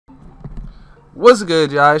What's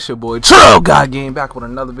good, y'all? It's your boy TrellGotGame back with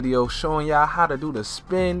another video showing y'all how to do the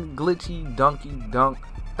spin glitchy dunky dunk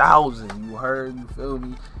 1000. You heard? You feel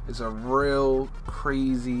me? It's a real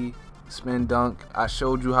crazy spin dunk. I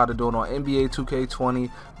showed you how to do it on NBA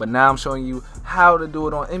 2K20, but now I'm showing you how to do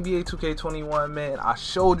it on NBA 2K21, man. I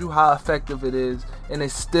showed you how effective it is, and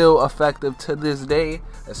it's still effective to this day,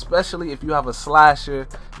 especially if you have a slasher.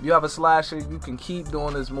 If you have a slasher, you can keep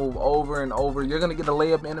doing this move over and over. You're gonna get a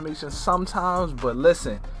layup animation sometimes, but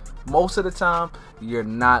listen, most of the time you're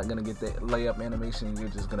not gonna get the layup animation. You're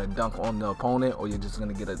just gonna dunk on the opponent, or you're just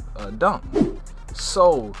gonna get a dunk.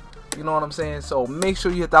 So you know what I'm saying? So make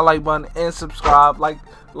sure you hit that like button and subscribe.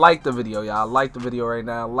 Like the video, y'all. Like the video right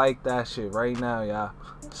now. Like that shit right now, y'all.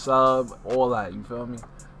 Sub, all that. You feel me?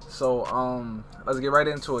 So let's get right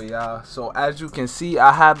into it, y'all. So as you can see,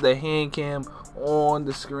 I have the hand cam on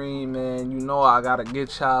the screen, man. You know I gotta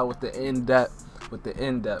get y'all with the in-depth.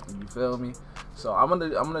 You feel me? So I'm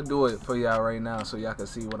gonna do it for y'all right now, so y'all can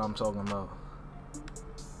see what I'm talking about.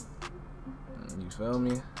 You feel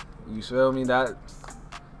me? You feel me? That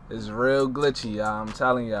it's real glitchy, y'all. I'm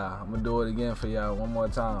telling y'all. I'm gonna do it again for y'all one more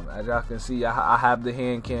time. As y'all can see, I have the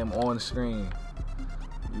hand cam on the screen.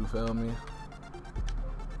 You feel me?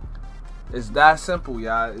 It's that simple,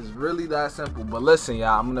 y'all. It's really that simple. But listen,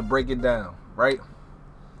 y'all, I'm gonna break it down, right?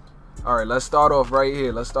 Alright, let's start off right here.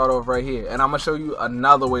 And I'm gonna show you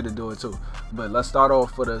another way to do it too. But let's start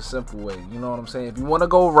off with a simple way. You know what I'm saying? If you wanna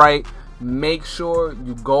go right, make sure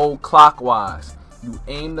you go clockwise. You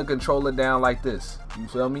aim the controller down like this. You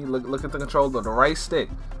feel me? Look at the controller, the right stick.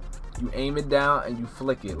 You aim it down and you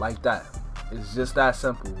flick it like that. It's just that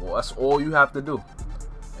simple. Well, that's all you have to do.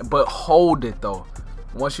 But hold it though.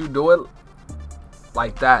 Once you do it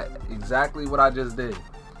like that, exactly what I just did.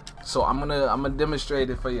 So I'm gonna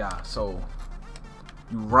demonstrate it for y'all. So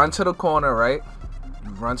you run to the corner, right?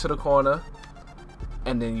 You run to the corner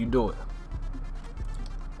and then you do it.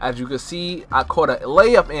 As you can see, I caught a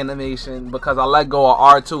layup animation because I let go of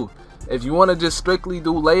R2. If you want to just strictly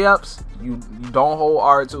do layups, you don't hold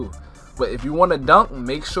R2. But if you want to dunk,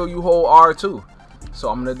 make sure you hold R2. So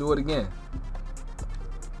I'm going to do it again.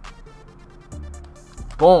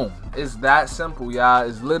 Boom. It's that simple, y'all.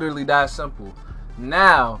 It's literally that simple.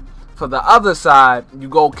 Now, for the other side, you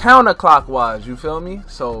go counterclockwise. You feel me?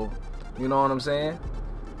 So, you know what I'm saying?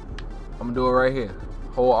 I'm going to do it right here.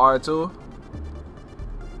 Hold R2.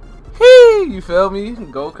 You feel me?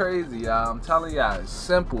 Go crazy, y'all. I'm telling y'all, it's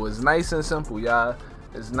simple. It's nice and simple, y'all.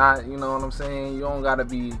 It's not, you know what I'm saying? You don't gotta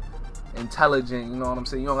be intelligent, you know what I'm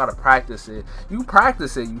saying? You don't gotta practice it. You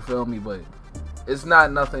practice it, you feel me? But it's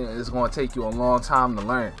not nothing. It's gonna take you a long time to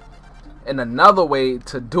learn. And another way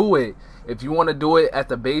to do it, if you want to do it at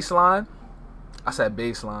the baseline, I said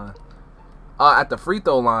baseline, at the free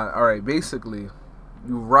throw line. All right, basically,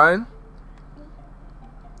 you run.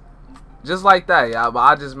 Just like that, y'all, but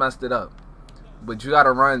I just messed it up. But you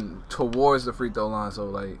gotta run towards the free throw line, so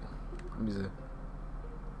like, let me see.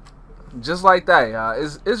 Just like that, y'all.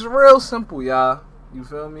 It's real simple, y'all. You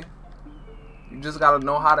feel me? You just gotta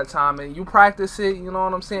know how to time it. You practice it, you know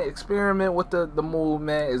what I'm saying? Experiment with the move,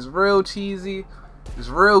 man. It's real cheesy. It's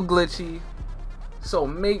real glitchy. So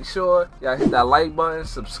make sure y'all hit that like button,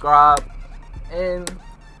 subscribe, and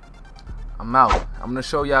I'm out. I'm gonna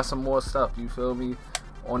show y'all some more stuff, you feel me?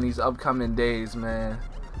 On these upcoming days, man.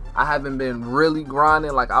 I haven't been really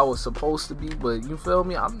grinding like I was supposed to be, but you feel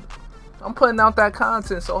me? I'm putting out that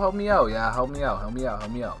content, so help me out, yeah. Help me out.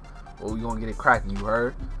 Well, we gonna get it cracking, you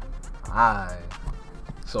heard? Alright.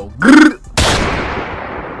 So